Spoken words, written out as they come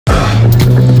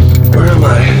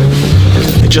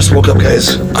just woke up,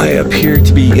 guys. I appear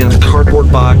to be in a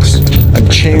cardboard box. I'm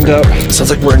chained up. Sounds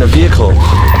like we're in a vehicle.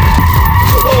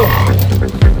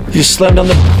 Oh. You slammed on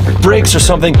the brakes or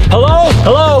something. Hello?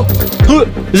 Hello? Who?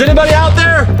 Is anybody out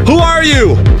there? Who are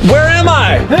you? Where am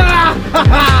I?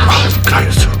 Oh,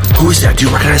 guys, who is that? Do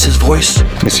you recognize his voice?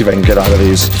 Let me see if I can get out of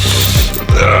these.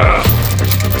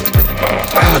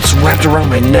 It's wrapped around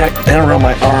my neck and around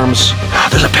my arms.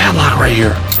 There's a padlock right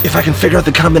here. If I can figure out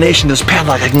the combination to this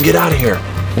padlock, I can get out of here.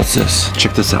 What's this?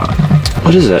 Check this out.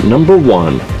 What is that? Number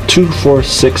 1,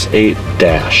 2468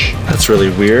 dash. That's really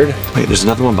weird. Wait, there's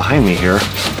another one behind me here.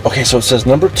 Okay, so it says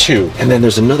number 2, and then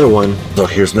there's another one.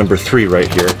 Look, here's number 3 right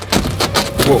here.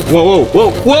 Whoa, whoa, whoa,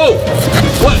 whoa, whoa!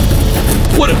 What?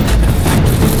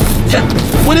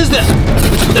 What is that?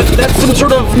 That's some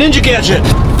sort of ninja gadget.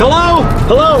 Hello?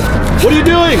 Hello? What are you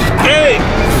doing? Hey!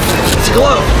 It's a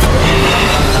glove.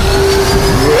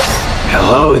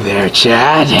 Hello there,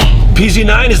 Chad.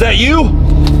 PZ9, is that you?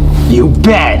 You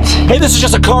bet. Hey, this is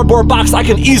just a cardboard box. I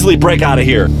can easily break out of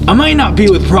here. I might not be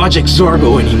with Project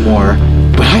Zorgo anymore,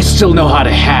 but I still know how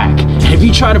to hack. And if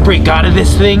you try to break out of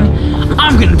this thing,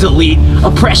 I'm gonna delete a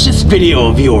precious video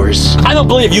of yours. I don't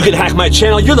believe you can hack my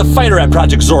channel. You're the fighter at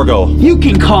Project Zorgo. You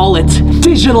can call it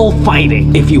digital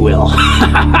fighting, if you will.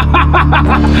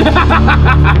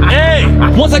 Hey,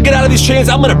 once I get out of these chains,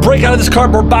 I'm gonna break out of this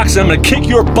cardboard box and I'm gonna kick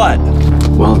your butt.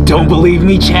 Well, don't believe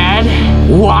me, Chad?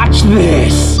 Watch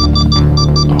this.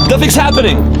 Nothing's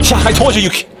happening. I told you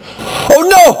can't. Oh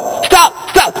no! Stop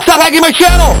hacking my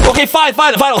channel! Okay, fine.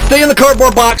 I'll stay in the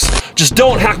cardboard box. Just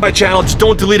don't hack my channel. Just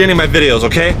don't delete any of my videos,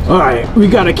 okay? All right, we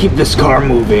gotta keep this car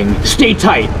moving. Stay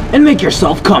tight and make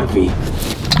yourself comfy.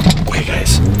 Okay,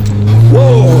 guys.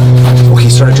 Whoa! Okay,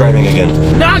 started driving again.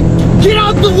 Now, get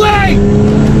out the way!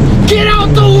 Get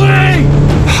out the way!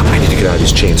 I need to get out of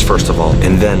these chains first of all,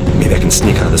 and then maybe I can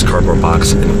sneak out of this cardboard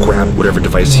box and grab whatever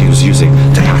device he was using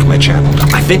to hack my channel.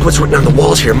 I think what's written on the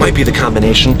walls here might be the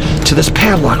combination to this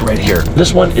padlock right here.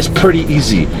 This one is pretty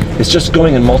easy. It's just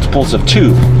going in multiples of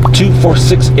 2. 2, 4,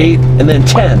 6, 8, and then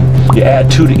 10. You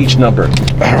add 2 to each number.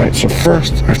 All right, so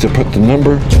first I have to put the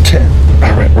number 10.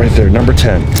 All right, right there, number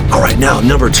 10. All right, now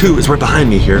number 2 is right behind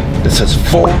me here. It says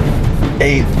 4,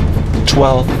 8,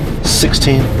 12,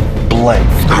 16, blank.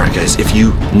 All right, guys, if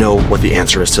you know what the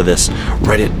answer is to this,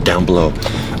 write it down below.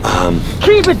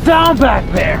 Keep it down back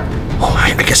there. Oh,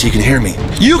 I guess you can hear me.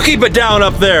 You keep it down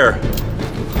up there.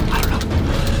 I don't know.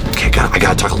 Okay, I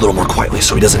gotta talk a little more quietly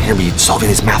so he doesn't hear me solving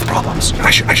these math problems.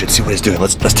 I should see what he's doing.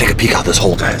 Let's take a peek out this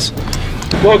hole, guys.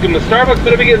 Welcome to Starbucks.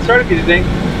 Better be getting started, do you think?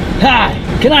 Hi,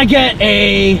 can I get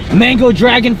a mango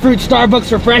dragon fruit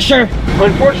Starbucks refresher?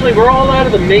 Unfortunately, we're all out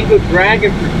of the mango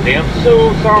dragon fruit today. I'm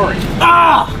so sorry.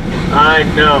 Ah! I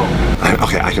know.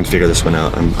 Okay, I can figure this one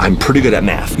out. I'm pretty good at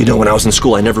math. You know, when I was in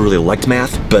school, I never really liked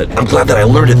math, but I'm glad that I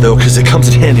learned it though, because it comes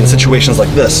in handy in situations like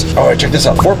this. All right, check this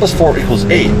out. 4 plus 4 equals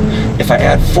 8. If I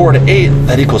add 4 to 8,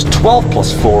 that equals 12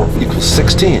 plus 4 equals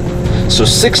 16. So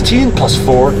 16 plus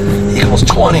 4 equals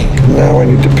 20. Now I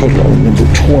need to put it on number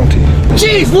 20.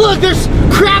 Jeez, look, there's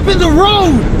crap in the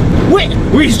road. Wait,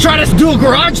 were you trying to do a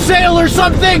garage sale or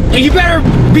something? And you better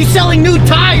be selling new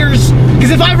tires,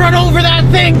 because if I run over that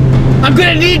thing, I'm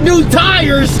gonna need new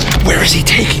tires. Where is he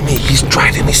taking me? He's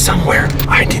driving me somewhere.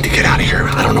 I need to get out of here.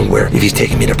 I don't know where. If he's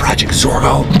taking me to Project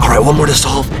Zorgo. All right, one more to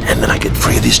solve, and then I get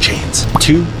free of these chains.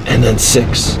 2, and then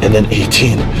 6, and then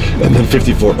 18, and then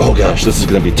 54. Oh gosh, this is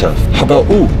gonna be tough. How about,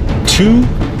 2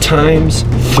 times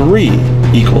 3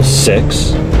 equals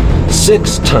 6.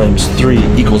 6 times 3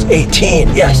 equals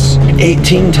 18. Yes,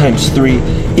 18 times 3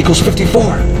 equals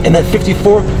 54. And then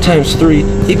 54 times 3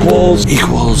 equals,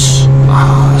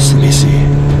 let me see,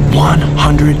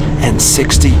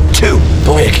 162.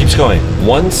 The way it keeps going.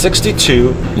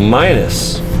 162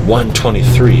 minus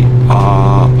 123.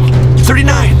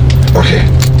 39. Okay.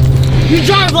 You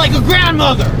drive like a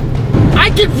grandmother. I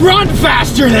can run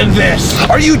faster than this.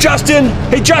 Are you Justin?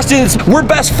 Hey Justin, we're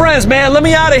best friends, man. Let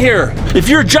me out of here. If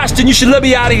you're Justin, you should let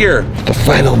me out of here. The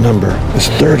final number is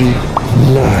 39.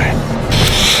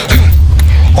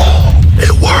 Oh,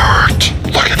 it worked.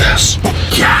 Look at this.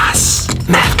 Yes,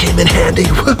 math came in handy.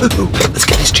 Woo. Let's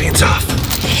get these chains off.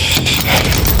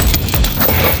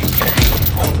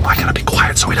 Oh, I gotta be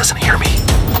quiet so he doesn't hear me.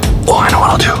 Oh, I know what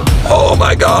I'll do. Oh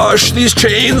my gosh, these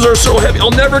chains are so heavy.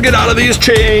 I'll never get out of these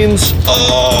chains.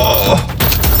 Oh.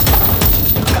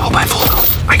 I hope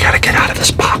I I gotta get out of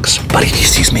this box. But if he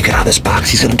sees me get out of this box,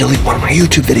 he's gonna delete one of my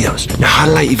YouTube videos. Now, how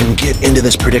did I even get into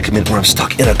this predicament where I'm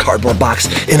stuck in a cardboard box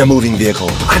in a moving vehicle?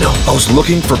 I know, I was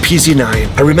looking for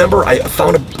PZ9. I remember I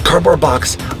found a cardboard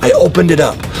box, I opened it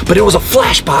up, but it was a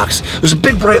flash box. There was a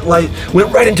big bright light,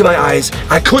 went right into my eyes.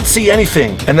 I couldn't see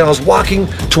anything. And then I was walking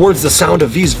towards the sound of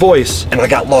V's voice, and I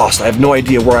got lost. I have no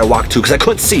idea where I walked to because I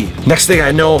couldn't see. Next thing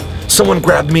I know, someone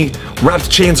grabbed me,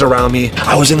 wrapped chains around me.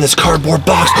 I was in this cardboard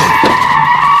box.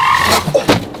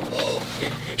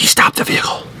 He stopped the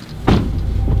vehicle.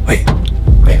 Wait,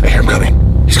 I hear him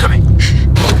coming. He's coming.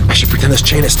 I should pretend this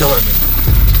chain is still on me.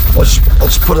 I'll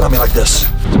just put it on me like this.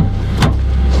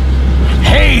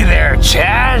 Hey there,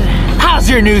 Chad. How's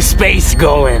your new space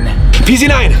going?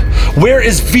 PZ9, where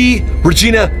is V,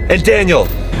 Regina, and Daniel?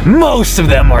 Most of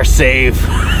them are safe.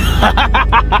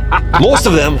 Most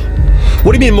of them?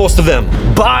 What do you mean most of them?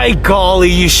 By golly,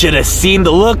 you should have seen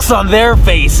the looks on their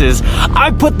faces.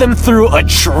 I put them through a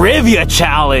trivia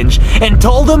challenge and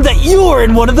told them that you were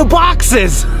in one of the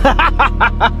boxes.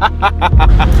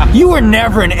 You were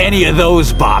never in any of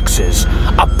those boxes.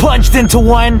 I punched into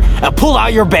one, I pulled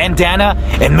out your bandana,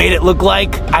 and made it look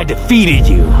like I defeated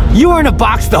you. You were in a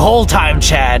box the whole time,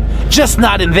 Chad, just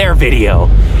not in their video.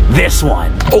 This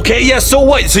one. Okay, yeah, so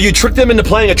what? So you tricked them into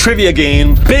playing a trivia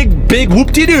game. Big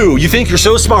whoop-de-doo. You think you're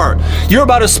so smart. You're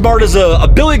about as smart as a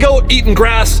billy goat eating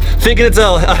grass, thinking it's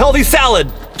a healthy salad.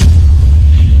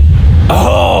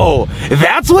 Oh,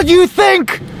 that's what you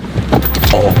think?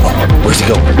 Oh, where's he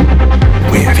going?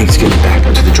 Wait, I think he's getting back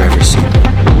to the driver's seat.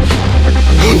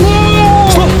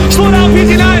 Slow down,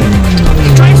 PZ9!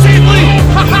 Drive safely!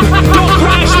 Don't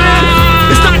crash, man!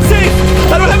 It's not safe!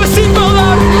 I don't have a seatbelt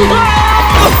on!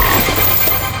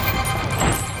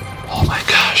 Oh my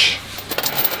gosh.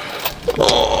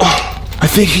 Oh, I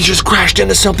think he just crashed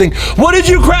into something. What did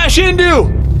you crash into?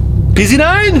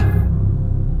 PZ9?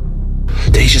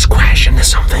 Did he just crash into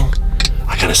something?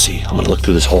 I gotta see. I'm gonna look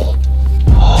through this hole.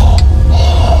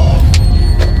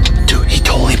 Dude, he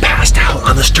totally passed out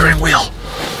on the steering wheel.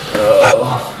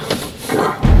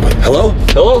 Hello?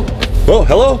 Hello? Oh,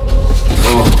 hello?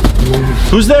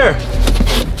 Who's there?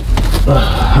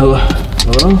 Hello?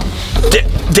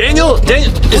 Daniel?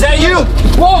 Is that you?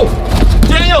 Whoa!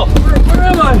 Daniel! Where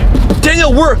am I?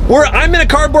 Daniel, I'm in a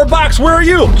cardboard box. Where are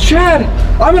you? Chad,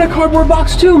 I'm in a cardboard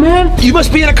box too, man. You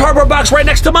must be in a cardboard box right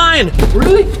next to mine.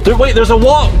 Really? Wait, there's a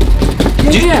wall.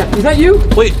 Yeah, is that you?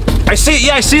 Wait, I see it.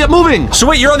 Yeah, I see it moving. So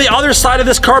wait, you're on the other side of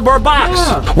this cardboard box.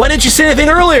 Yeah. Why didn't you say anything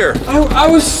earlier?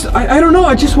 I don't know,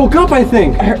 I just woke up, I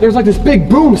think. There's like this big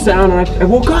boom sound and I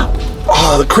woke up.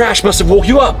 Oh, the crash must have woke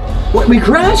you up. What, we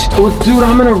crashed? Well, dude,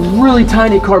 I'm in a really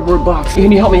tiny cardboard box.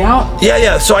 Can you help me out?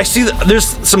 Yeah, so I see there's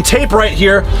some tape right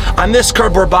here on this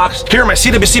cardboard box. Here in my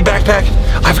CWC backpack,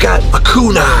 I've got a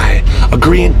kunai, a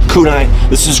green kunai.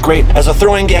 This is great as a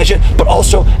throwing gadget, but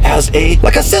also as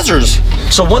like a scissors.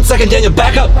 So 1 second, Daniel,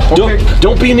 back up. Okay.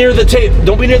 Don't be near the tape.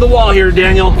 Don't be near the wall here,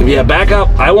 Daniel. Yeah, back up.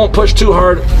 I won't push too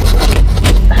hard.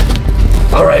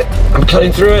 All right, I'm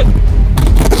cutting through it.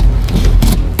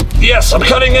 Yes, I'm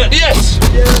cutting it. Yes.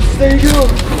 Yes, there you go.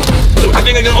 I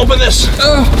think I can open this.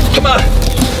 Come on.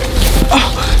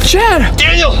 Oh, Chad.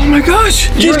 Daniel. Oh my gosh.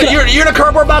 You're in a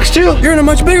cardboard box too? You're in a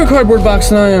much bigger cardboard box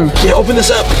than I am. Yeah, open this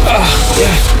up.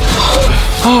 Yeah.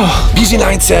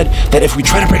 PZ9 said that if we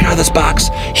try to break out of this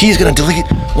box, he's gonna delete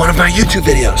one of my YouTube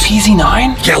videos.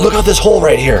 PZ9? Yeah, look out this hole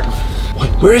right here.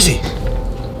 Where is he?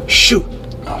 Shoot.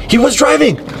 He was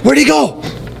driving. Where'd he go?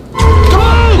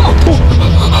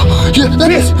 Yeah,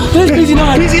 that is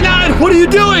PZ9. PZ9, what are you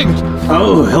doing?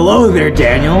 Oh, hello there,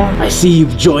 Daniel. I see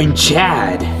you've joined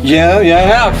Chad. Yeah, I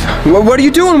have. What are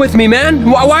you doing with me, man?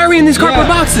 Why are we in these cardboard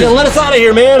boxes? Yeah, let us out of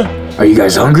here, man. Are you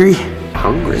guys hungry?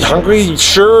 Hungry?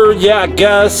 Sure, yeah, I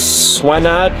guess. Why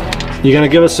not? You gonna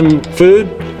give us some food?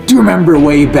 Do you remember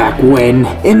way back when,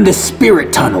 in the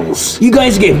spirit tunnels, you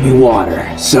guys gave me water,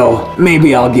 so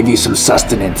maybe I'll give you some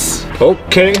sustenance.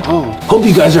 Okay. Hope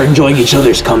you guys are enjoying each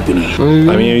other's company.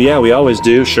 I mean, yeah, we always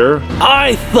do, sure.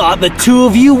 I thought the two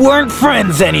of you weren't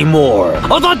friends anymore.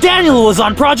 I thought Daniel was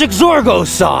on Project Zorgo's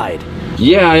side.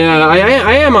 Yeah,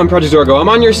 I am on Project Zorgo. I'm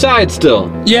on your side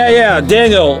still. Yeah,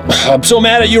 Daniel, I'm so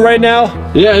mad at you right now.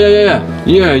 Yeah.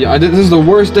 This is the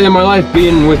worst day of my life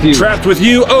being with you. Trapped with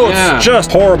you? Oh, Yeah. It's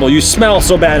just horrible. You smell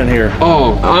so bad in here.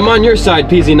 Oh, I'm on your side,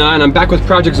 PZ9. I'm back with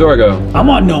Project Zorgo. I'm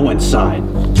on no one's side.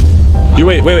 You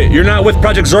wait. You're not with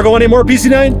Project Zorgo anymore,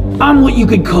 PZ9? I'm what you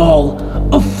could call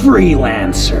a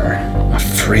freelancer. A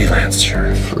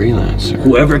freelancer.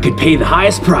 Whoever could pay the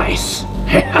highest price.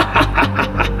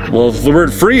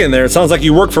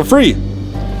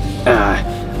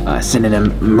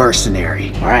 synonym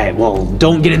mercenary. All right, well,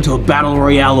 don't get into a battle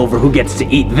royale over who gets to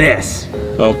eat this.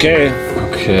 Okay.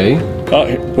 Okay.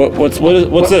 Oh, what's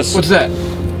this? What's that?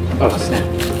 Oh, snap.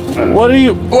 What are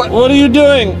you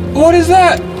doing? What is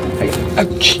that?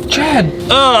 Chad.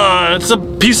 It's a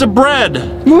piece of bread.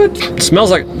 What? It smells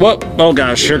like what? Oh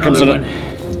gosh, here comes Another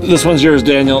This one's yours,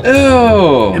 Daniel.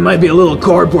 Oh. It might be a little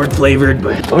cardboard flavored,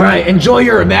 but all right, enjoy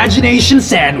your imagination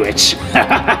sandwich.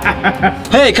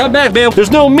 Hey, come back, man.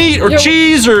 There's no meat or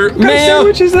cheese or What kind of mayo.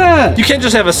 sandwich is that? You can't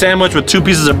just have a sandwich with 2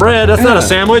 pieces of bread. That's not a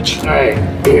sandwich. All right,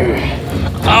 here.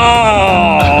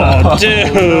 Oh,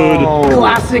 dude.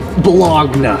 Classic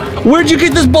Bologna. Where'd you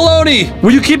get this bologna?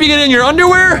 Were you keeping it in your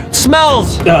underwear? It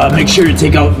smells. Make sure to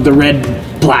take out the red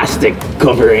plastic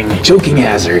covering. Choking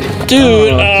hazard.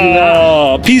 Dude,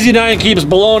 PZ9 keeps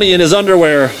bologna in his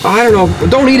underwear. I don't know.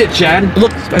 Don't eat it, Chad.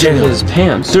 Look, Especially Daniel, his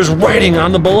pants. there's writing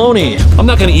on the bologna. I'm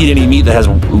not gonna eat any meat that has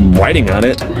writing on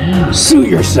it. Suit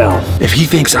yourself. If he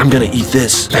thinks I'm gonna eat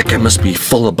this, that guy must be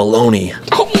full of baloney.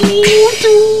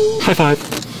 High five.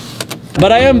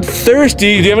 But I am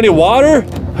thirsty. Do you have any water?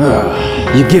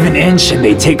 You give an inch and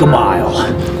they take a mile.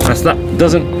 That's not,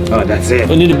 doesn't, Oh, that's it.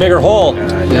 we need a bigger hole.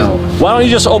 No. Why don't you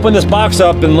just open this box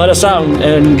up and let us out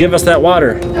and give us that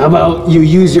water? How about you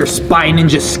use your spy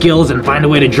ninja skills and find a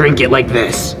way to drink it like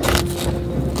this?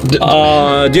 Do you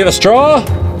have a straw?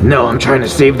 No, I'm trying to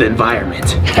save the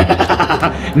environment.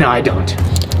 No, I don't.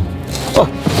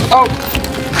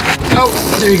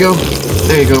 Oh, there you go.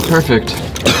 There you go. Perfect.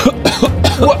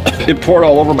 It poured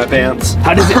all over my pants.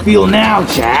 How does it feel now,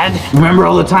 Chad? Remember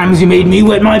all the times you made me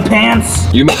wet my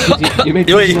pants? You made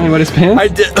PZ9 wet his pants? I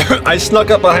did. I snuck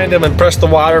up behind him and pressed the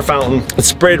water fountain. It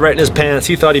sprayed right in his pants.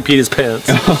 He thought he peed his pants.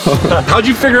 How'd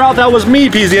you figure out that was me,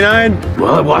 PZ9?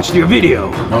 Well, I watched your video.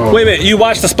 Wait a minute, you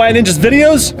watched the Spy Ninjas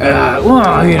videos?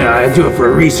 Well, you know, I do it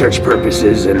for research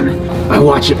purposes, and I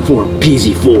watch it for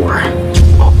PZ4.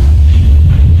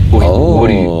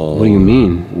 Wait, what do you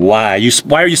mean? Why?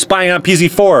 Why are you spying on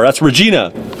PZ4? That's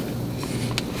Regina.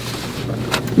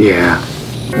 Yeah.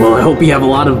 Well, I hope you have a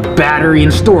lot of battery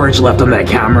and storage left on that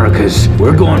camera, because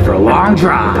we're going for a long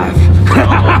drive.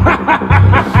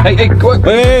 Hey,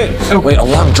 Wait, a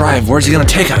long drive. Where's he gonna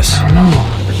take us?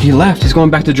 he left. He's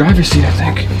going back to driver's seat, I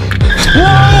think.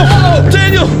 Whoa!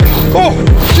 Daniel! Oh!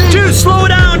 Dude, slow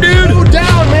down, dude! Slow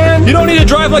down, man! You don't need to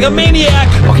drive like a maniac!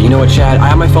 Okay, you know what, Chad? I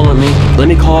have my phone with me. Let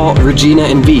me call Regina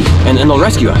and V, and they'll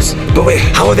rescue us. But wait,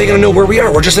 how are they gonna know where we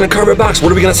are? We're just in a cardboard box.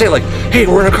 What are we gonna say? Like, hey,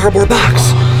 we're in a cardboard box.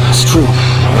 That's true.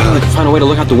 I gotta find a way to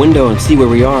look out the window and see where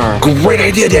we are. Great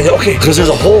idea, Daniel. Okay, because there's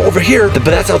a hole over here, but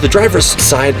that's out the driver's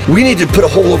side. We need to put a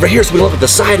hole over here so we can look at the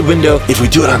side window. If we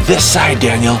do it on this side,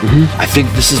 Daniel, I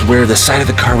think this is where the side of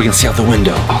the car we can see out the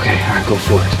window. Okay, all right, go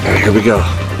for it. All right, here we go.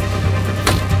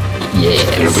 Yes.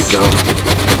 There we go.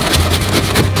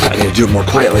 I need to do it more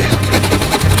quietly.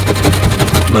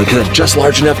 I'm gonna get it just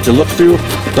large enough to look through,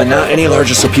 but not any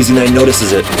larger so PZ9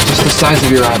 notices it. Just the size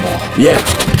of your eyeball. Yeah.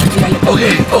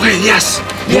 Okay, yes.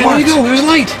 Yeah, there you go, there's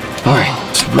light. All right.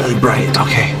 It's really bright.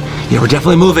 Okay. Yeah, we're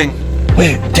definitely moving.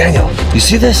 Wait, Daniel, you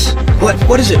see this?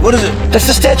 What is it? What is it? That's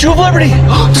the Statue of Liberty!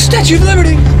 The Statue of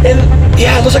Liberty! And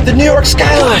yeah, it looks like the New York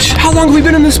skyline. How long have we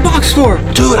been in this box for?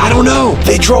 Dude, I don't know.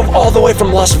 They drove all the way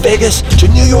from Las Vegas to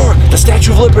New York. The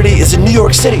Statue of Liberty is in New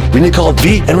York City. We need to call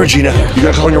V and Regina. You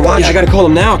gotta call on your watch? Yeah, I gotta call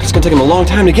them now, because it's gonna take them a long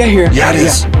time to get here. Yeah, it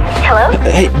is. Hello?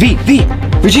 Hey, V,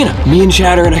 Regina, me and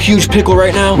Chad are in a huge pickle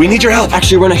right now. We need your help.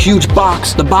 Actually, we're in a huge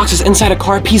box. The box is inside a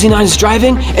car PZ9 is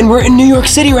driving, and we're in New York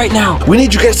City right now. We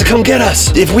need you guys to come get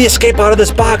us. If we escape out of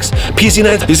this box,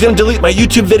 PZ9, he's gonna delete my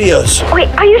YouTube videos. Wait,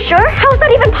 are you sure? How is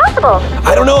that even possible?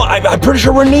 I don't know. I'm pretty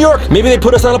sure we're in New York. Maybe they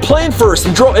put us on a plane first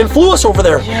and flew us over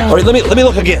there. Yeah. All right, let me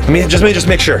look again. Let me just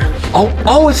make sure.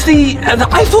 Oh, it's the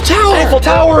Eiffel Tower. Eiffel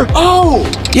Tower. Oh,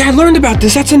 yeah, I learned about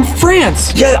this. That's in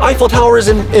France. Yeah, the Eiffel Tower is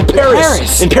in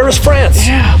Paris. In Paris, France.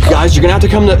 Yeah. Guys, you're gonna have to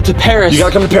come to Paris. You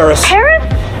gotta come to Paris. Paris?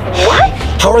 What?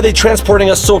 How are they transporting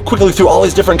us so quickly through all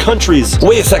these different countries?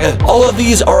 Wait a second. All of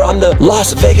these are on the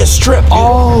Las Vegas Strip.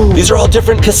 Oh. These are all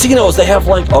different casinos. They have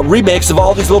like remakes of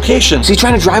all these locations. Is he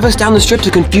trying to drive us down the strip to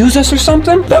confuse us or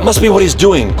something? That must be what he's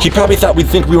doing. He probably thought we'd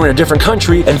think we were in a different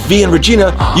country, and V and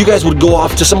Regina, you guys would go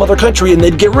off to some other country and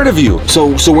they'd get rid of you.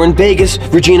 So we're in Vegas,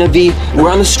 Regina, V, we're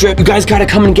on the strip. You guys gotta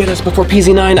come and get us before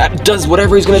PZ9 does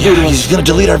whatever he's gonna do to us. He's gonna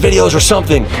delete our videos or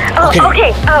something. Oh,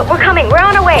 okay. We're coming. We're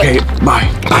on our way. Okay, bye.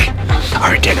 Bye. All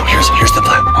right, Daniel, here's the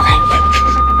plan. Okay.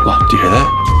 What? Do you hear that?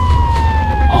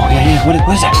 Oh, yeah. What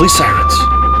is that? Police sirens.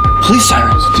 Police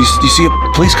sirens. Do you see a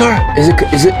police car? Is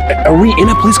it, are we in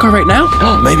a police car right now?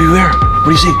 Oh, maybe we are. What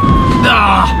do you see?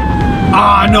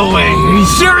 No way. Are you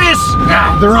serious?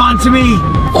 They're on to me.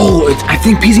 Oh, I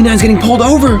think PZ9's getting pulled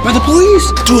over by the police.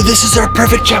 Dude, this is our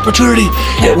perfect opportunity.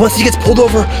 Yeah, once he gets pulled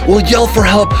over, we'll yell for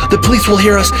help. The police will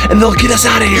hear us, and they'll get us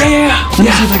out of here. Yeah. Let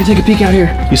me see if I can take a peek out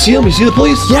here. You see him? You see the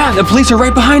police? Yeah, the police are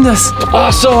right behind us.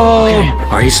 Awesome. Okay.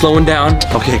 All right, he's slowing down.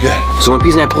 Okay, good. So when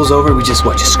PZ9 pulls over, we just,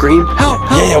 just scream? Help,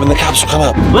 help. Yeah, when the cops will come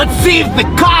up. Let's see if the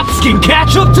cops can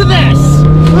catch up to this.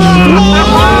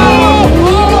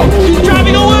 He's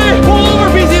driving away. Pull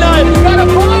over, PZ9. You gotta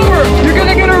pull over. You're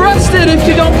gonna get arrested if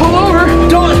you don't pull over.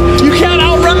 You can't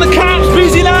outrun the cops,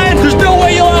 PZ9. There's no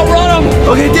way you'll outrun them.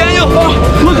 Okay, Daniel.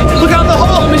 Look out the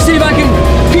hole. Let me see if I can.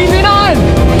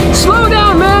 PZ9, slow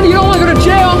down, man. You don't want to go to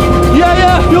jail.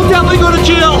 Yeah. You'll definitely go to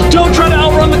jail. Don't try to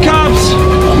outrun the cops.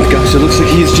 Oh my gosh, it looks like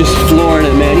he's just flooring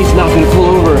it, man. He's not gonna pull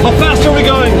over. How fast are we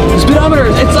going? The speedometer,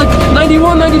 it's like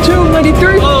 91, 92,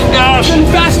 93. Oh gosh. Getting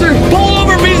faster. Pull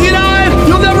over, PZ9.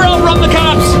 You'll never outrun the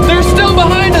cops. They're still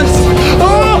behind us.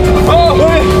 Oh,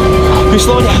 wait. Be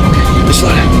slow down. Be slow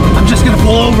down. I'm just gonna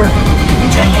pull over.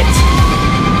 Dang it.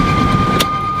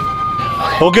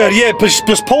 Oh, good. Yeah,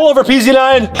 just pull over,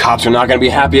 PZ9. Cops are not gonna be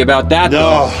happy about that,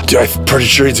 though. Dude, I'm pretty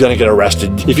sure he's gonna get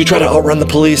arrested. If you try to outrun the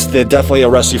police, they'll definitely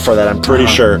arrest you for that. I'm pretty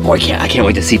sure. Oh, I can't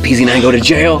wait to see PZ9 go to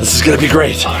jail. This is gonna be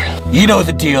great. You know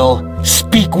the deal.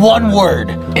 Speak one word,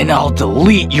 and I'll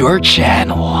delete your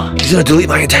channel. He's gonna delete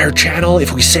my entire channel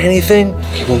if we say anything.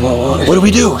 What do we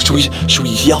do? Should we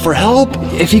yell for help?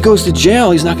 If he goes to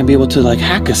jail, he's not gonna be able to,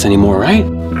 hack us anymore, right?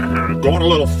 Going a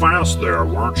little fast there,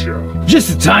 weren't you? Just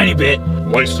a tiny bit.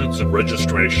 License and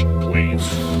registration, please.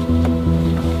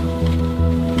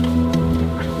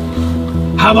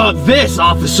 How about this,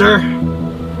 officer?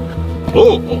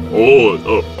 Oh,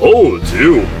 it's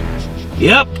you.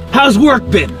 Yep. How's work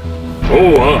been?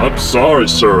 Oh, I'm sorry,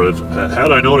 sir.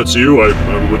 Had I known it's you,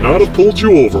 I would not have pulled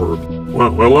you over.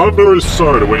 Well, I'm very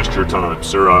sorry to waste your time,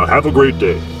 sir. Have a great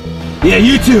day. Yeah,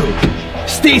 you too.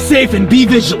 Stay safe and be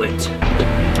vigilant.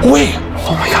 Wait!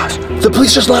 Oh my gosh! The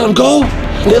police just let him go?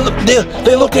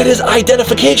 They looked at his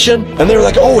identification and they were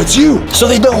like, "Oh, it's you!" So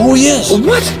they know who he is.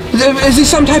 What? Is he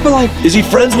some type of Is he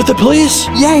friends with the police?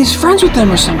 Yeah, he's friends with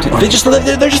them or something. They're just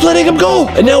letting him go,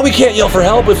 and now we can't yell for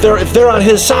help if they're on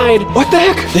his side. What the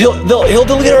heck? He'll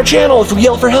delete our channel if we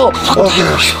yell for help. What the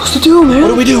heck are we supposed to do, man? What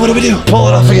do we do? Pull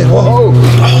it off again. Whoa!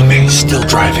 Oh man, he's still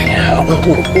driving.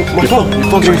 My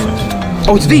phone's ringing.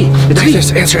 Oh, it's V. It's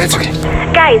V. Answer.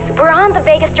 Guys, we're on the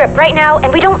Vegas Strip right now,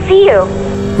 and we don't see you.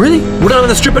 Really? We're not on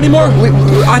the strip anymore?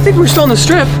 I think we're still on the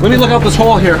strip. Let me look out this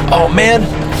hole here. Oh man,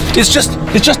 it's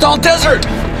just all desert.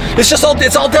 It's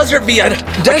all desert, V.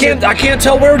 I can't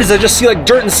tell where it is. I just see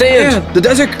dirt and sand. Yeah, the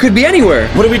desert could be anywhere.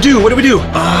 What do we do?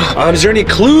 Is there any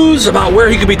clues about where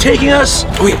he could be taking us?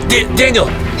 Wait, Daniel,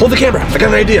 hold the camera. I got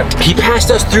an idea. He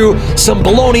passed us through some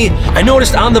baloney. I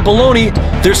noticed on the baloney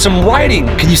there's some writing.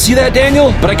 Can you see that,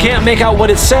 Daniel? But I can't make out what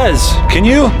it says. Can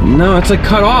you? No, it's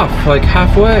cut off,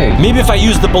 halfway. Maybe if I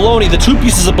use the baloney, the two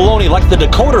pieces of baloney, like the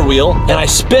decoder wheel, and I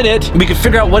spin it, we can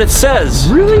figure out what it says.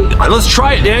 Really? Let's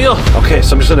try it, Daniel. Okay,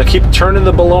 so I'm just gonna keep turning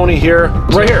the baloney here.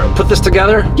 Right here, put this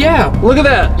together. Yeah. Look at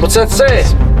that. What's that say?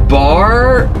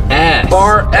 Bar S.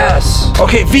 Bar S.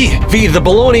 Okay, V, the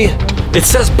baloney, it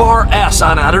says bar S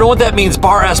on it. I don't know what that means,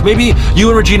 bar S. Maybe you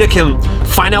and Regina can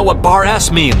find out what bar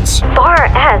S means. Bar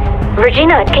S.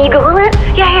 Regina, can you Google it?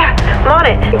 Yeah, I'm on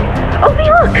it. Oh, see,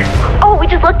 look. Oh, we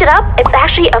just looked it up. It's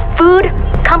actually a food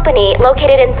company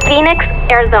located in Phoenix,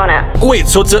 Arizona. Wait,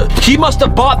 so he must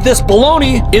have bought this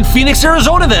baloney in Phoenix,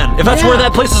 Arizona then, if that's where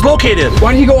that place is located.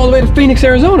 Why did he go all the way to Phoenix,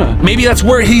 Arizona? Maybe that's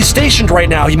where he's stationed right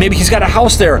now. Maybe he's got a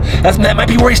house there. That might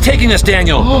be where he's taking us,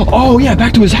 Daniel. Oh yeah,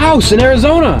 back to his house in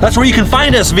Arizona. That's where you can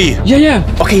find us, V.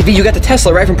 Yeah. Okay, V, you got the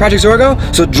Tesla, right, from Project Zorgo?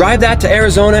 So drive that to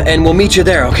Arizona and we'll meet you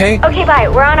there, okay? Okay, bye.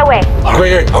 We're on our way.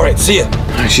 Great. All right, see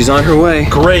ya. She's on her way.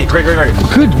 Great.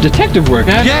 Good detective work,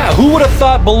 huh? Yeah, who would have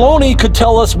thought baloney could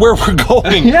tell us where we're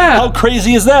going? Yeah. How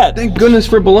crazy is that? Thank goodness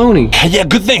for baloney. Yeah,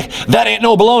 good thing. That ain't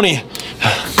no baloney.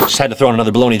 Just had to throw in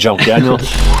another baloney joke, Daniel.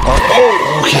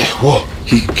 Okay, whoa.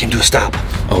 He came to a stop.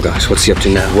 Oh gosh, what's he up to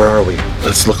now? Where are we?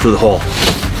 Let's look through the hole.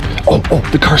 Oh,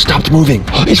 the car stopped moving.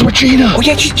 It's Regina. Oh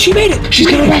yeah, she made it. She's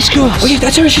gonna rescue us. Oh yeah,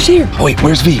 that's her, she's here. Oh wait,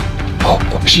 where's V? Oh,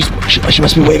 she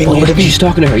must be waving over to V. She's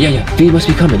talking to her, yeah. V must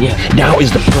be coming, yeah. Now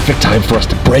is the perfect time for us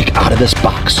to break out of this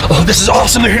box. Oh, this is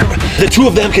awesome, they're here. The two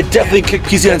of them could definitely kick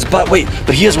PZ9's butt. Wait,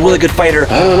 but he is a really good fighter.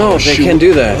 I don't know if they can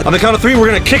do that. On the count of 3, we're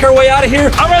gonna kick our way out of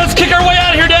here. All right, let's kick our way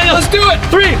out of here, Daniel. Let's do it.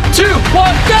 3, 2,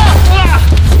 1, go!